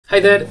Hi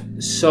there,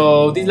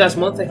 so this last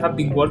month I have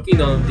been working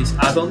on this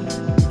add-on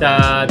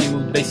that it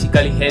will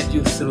basically help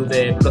you through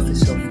the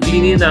process of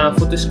cleaning a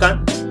photo scan.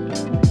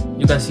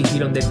 You can see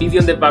here on the video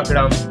in the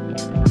background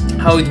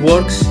how it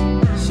works.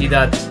 See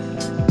that,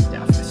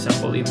 for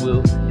example, it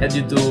will help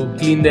you to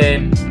clean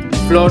the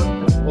floor,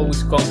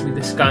 always comes with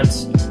the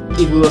scans.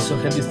 It will also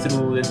help you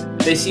through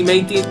the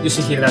decimating. You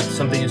see here that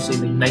sometimes you see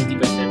like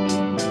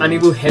 90%, and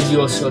it will help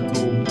you also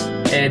to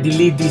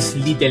delete these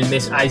little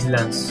mesh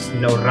islands,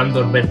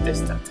 random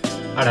vertices that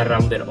are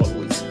around there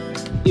always.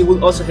 It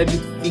will also help you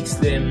to fix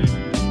the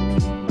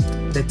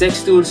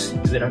textures.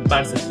 There are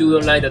parts that you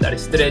don't like that are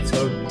stretched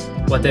or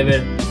whatever.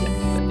 You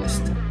can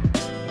just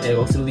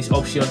go through this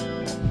option.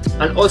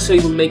 And also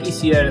it will make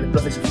easier the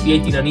process of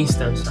creating an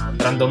instance and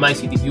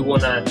randomize it if you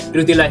wanna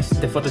reutilize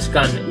the photo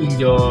scan in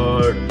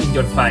your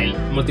file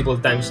multiple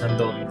times and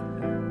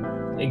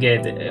don't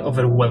get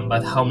overwhelmed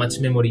by how much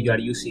memory you are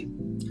using.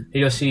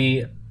 Here you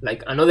see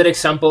like another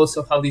examples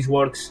of how this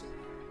works.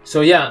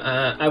 So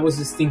I was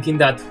just thinking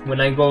that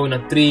when I go on a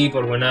trip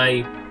or when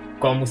I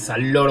come with a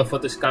lot of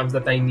photo scans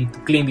that I need to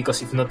clean,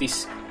 because if not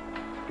it's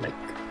like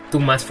too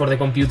much for the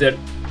computer,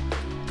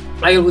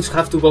 I always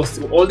have to go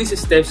through all these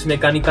steps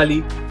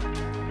mechanically.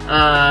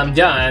 And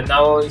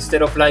now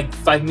instead of like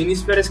 5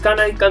 minutes per scan,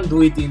 I can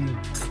do it in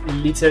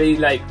literally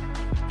like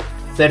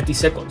 30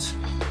 seconds.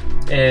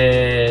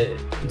 You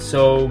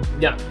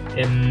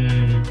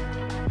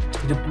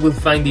will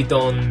find it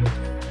on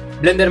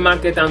Blender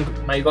Market and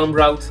my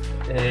Gumroad.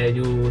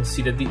 You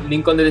see the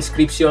link on the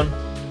description.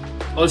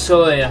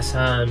 Also, as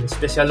a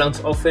special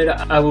launch offer,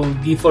 I will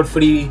give for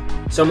free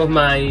some of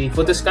my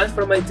photo scans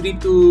from my trip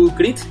to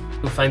Crete.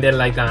 You'll find there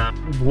like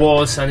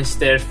walls and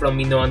stairs from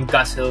Minoan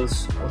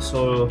castles,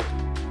 also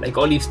like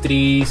olive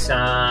trees,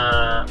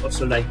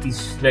 also like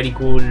this very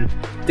cool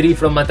tree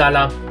from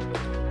Matala,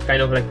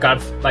 kind of like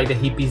carved by the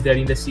hippies there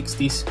in the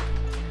 60s.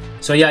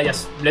 So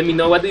just let me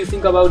know what do you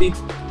think about it.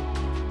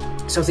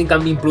 Something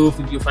can be improved.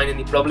 If you find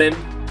any problem,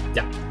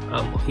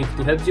 I'm here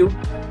to help you.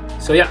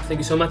 So thank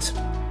you so much.